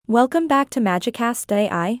Welcome back to Magicast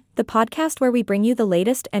AI, the podcast where we bring you the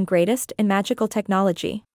latest and greatest in magical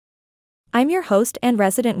technology. I'm your host and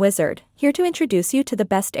resident wizard, here to introduce you to the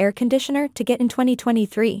best air conditioner to get in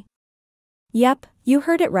 2023. Yep, you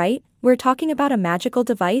heard it right, we're talking about a magical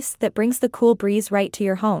device that brings the cool breeze right to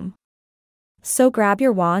your home. So grab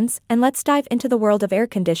your wands and let's dive into the world of air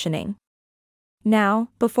conditioning. Now,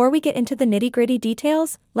 before we get into the nitty-gritty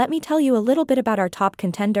details, let me tell you a little bit about our top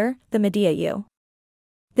contender, the Medea U.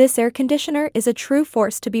 This air conditioner is a true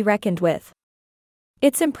force to be reckoned with.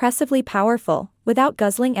 It's impressively powerful, without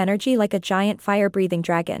guzzling energy like a giant fire-breathing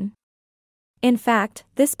dragon. In fact,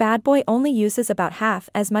 this bad boy only uses about half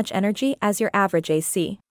as much energy as your average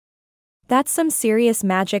AC. That's some serious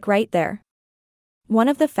magic right there. One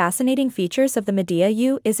of the fascinating features of the Medea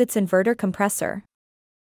U is its inverter compressor.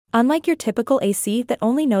 Unlike your typical AC that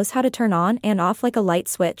only knows how to turn on and off like a light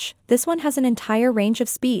switch, this one has an entire range of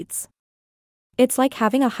speeds. It's like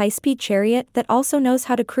having a high-speed chariot that also knows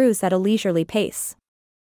how to cruise at a leisurely pace.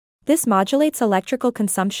 This modulates electrical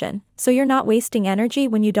consumption, so you're not wasting energy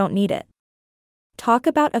when you don't need it. Talk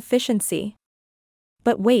about efficiency.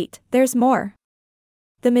 But wait, there's more.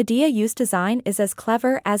 The Medea U's design is as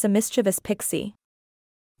clever as a mischievous pixie.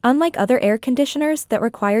 Unlike other air conditioners that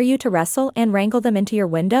require you to wrestle and wrangle them into your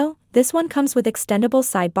window, this one comes with extendable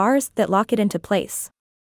sidebars that lock it into place.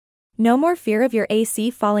 No more fear of your AC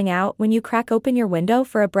falling out when you crack open your window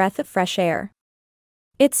for a breath of fresh air.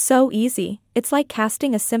 It's so easy, it's like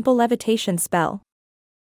casting a simple levitation spell.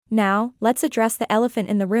 Now, let's address the elephant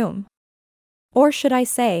in the room. Or should I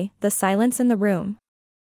say, the silence in the room.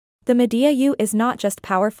 The Medea U is not just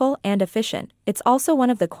powerful and efficient, it's also one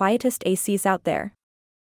of the quietest ACs out there.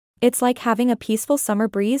 It's like having a peaceful summer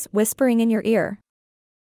breeze whispering in your ear.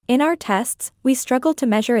 In our tests, we struggled to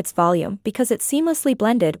measure its volume because it's seamlessly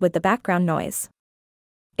blended with the background noise.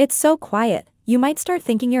 It's so quiet, you might start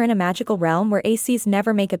thinking you're in a magical realm where ACs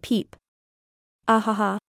never make a peep.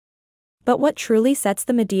 Ahaha. But what truly sets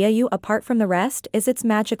the Medea U apart from the rest is its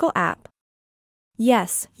magical app.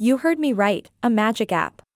 Yes, you heard me right, a magic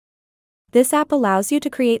app. This app allows you to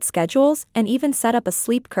create schedules and even set up a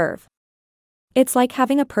sleep curve. It's like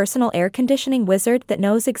having a personal air conditioning wizard that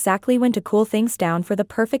knows exactly when to cool things down for the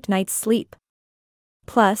perfect night's sleep.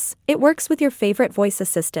 Plus, it works with your favorite voice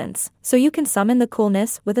assistants, so you can summon the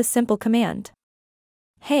coolness with a simple command.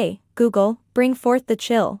 Hey, Google, bring forth the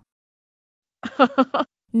chill.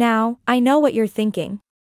 Now, I know what you're thinking.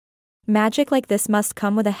 Magic like this must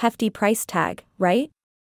come with a hefty price tag, right?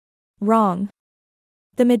 Wrong.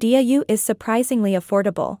 The Medea U is surprisingly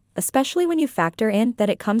affordable, especially when you factor in that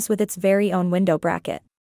it comes with its very own window bracket.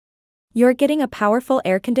 You're getting a powerful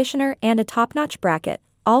air conditioner and a top-notch bracket,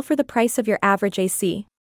 all for the price of your average AC.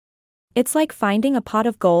 It's like finding a pot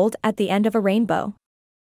of gold at the end of a rainbow.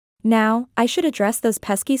 Now, I should address those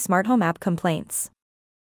pesky smart home app complaints.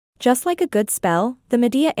 Just like a good spell, the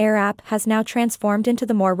Medea Air app has now transformed into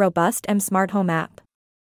the more robust Smart Home app.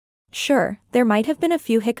 Sure, there might have been a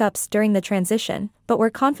few hiccups during the transition, but we're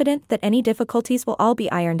confident that any difficulties will all be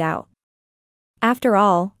ironed out. After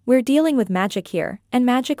all, we're dealing with magic here, and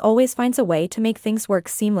magic always finds a way to make things work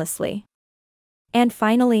seamlessly. And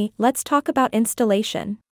finally, let's talk about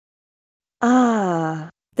installation. The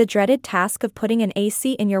dreaded task of putting an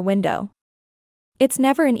AC in your window. It's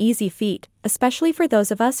never an easy feat, especially for those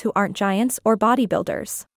of us who aren't giants or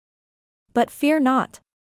bodybuilders. But fear not.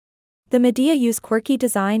 The Medea U's quirky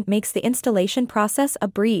design makes the installation process a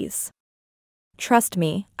breeze. Trust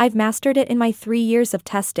me, I've mastered it in my 3 years of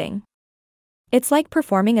testing. It's like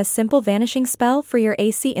performing a simple vanishing spell for your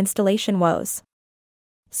AC installation woes.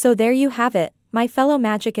 So there you have it, my fellow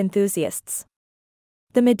magic enthusiasts.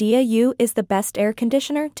 The Medea U is the best air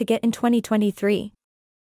conditioner to get in 2023.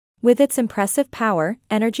 With its impressive power,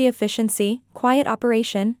 energy efficiency, quiet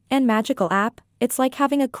operation, and magical app, it's like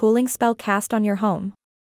having a cooling spell cast on your home.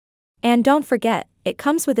 And don't forget, it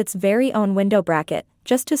comes with its very own window bracket,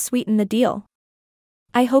 just to sweeten the deal.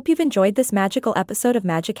 I hope you've enjoyed this magical episode of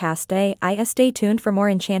Magicast AI. Stay tuned for more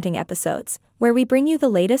enchanting episodes, where we bring you the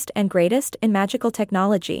latest and greatest in magical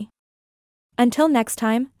technology. Until next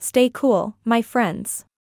time, stay cool, my friends.